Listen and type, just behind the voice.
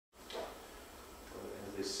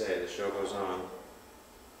they say, the show goes on.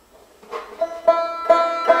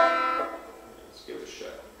 Let's give it a shot.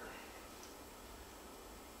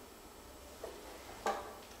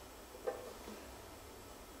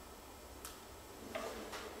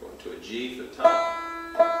 Going to a G for the top.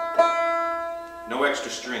 No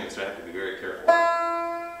extra strings, so I have to be very careful.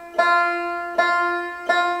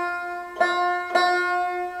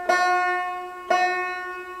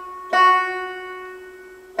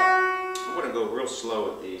 I'm going to go real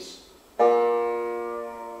slow with these.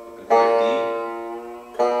 Looking for a D.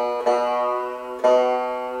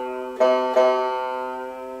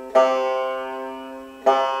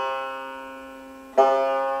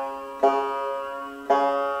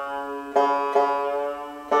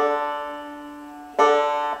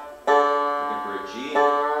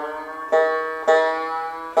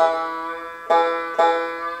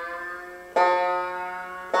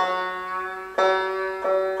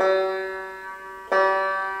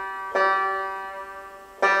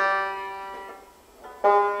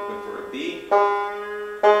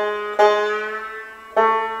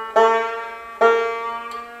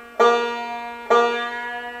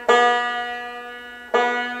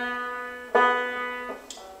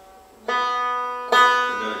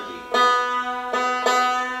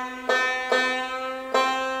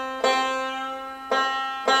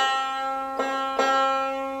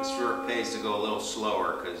 To go a little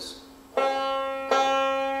slower because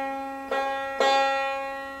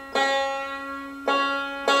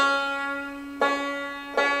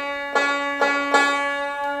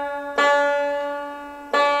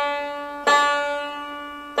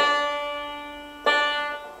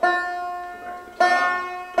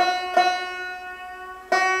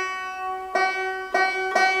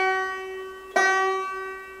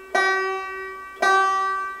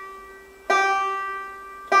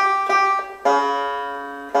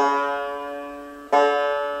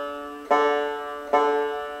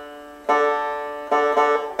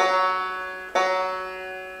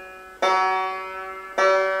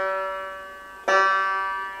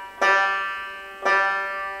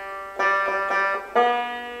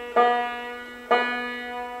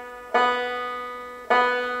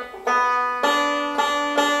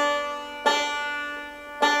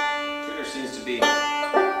seems to be it's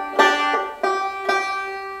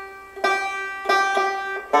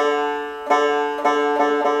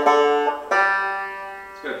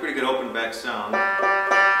got a pretty good open back sound.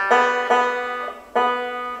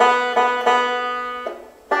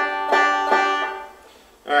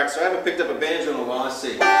 Alright, so I haven't picked up a banjo in a while. Let's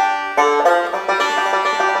see.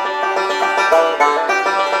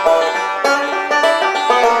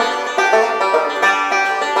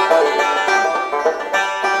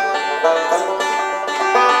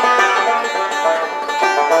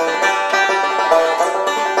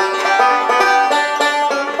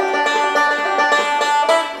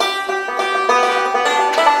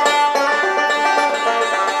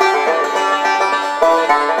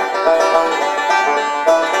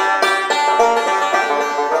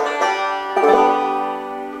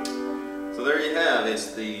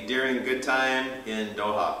 It's the Deering Goodtime in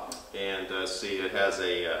Doha, and see, it has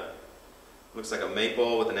a looks like a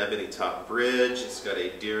maple with an ebony top bridge. It's got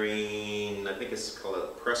a Deering, I think it's called a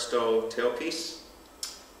Presto tailpiece,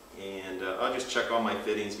 and I'll just check all my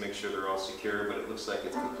fittings, make sure they're all secure. But it looks like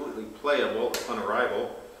it's completely playable upon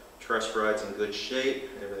arrival. Truss ride's in good shape.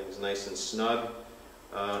 Everything's nice and snug.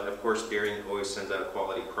 Of course, Deering always sends out a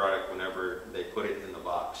quality product whenever they put it in the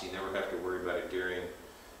box. You never have to worry about a Deering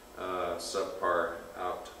subpar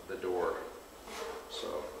out the door.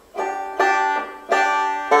 So.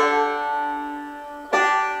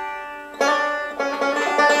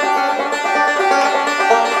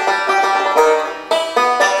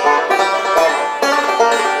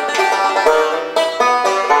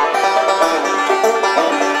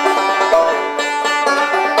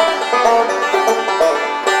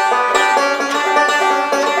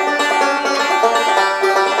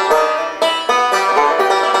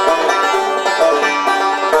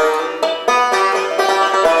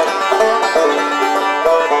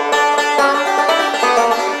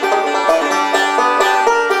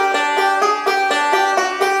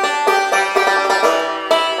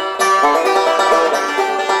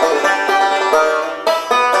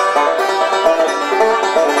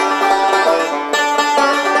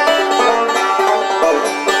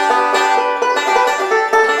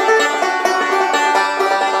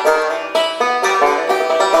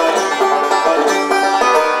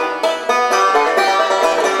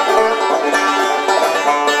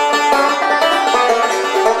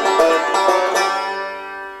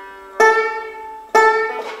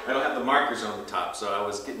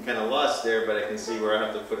 kind of lost there, but I can see where I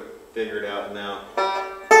have to figure it out now.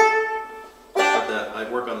 I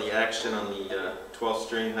work on the action on the 12th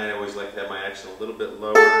string. I always like to have my action a little bit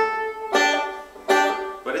lower.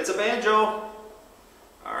 But it's a banjo!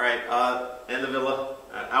 Alright, and the villa.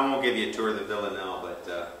 I won't give you a tour of the villa now, but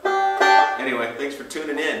anyway, thanks for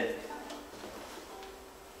tuning in.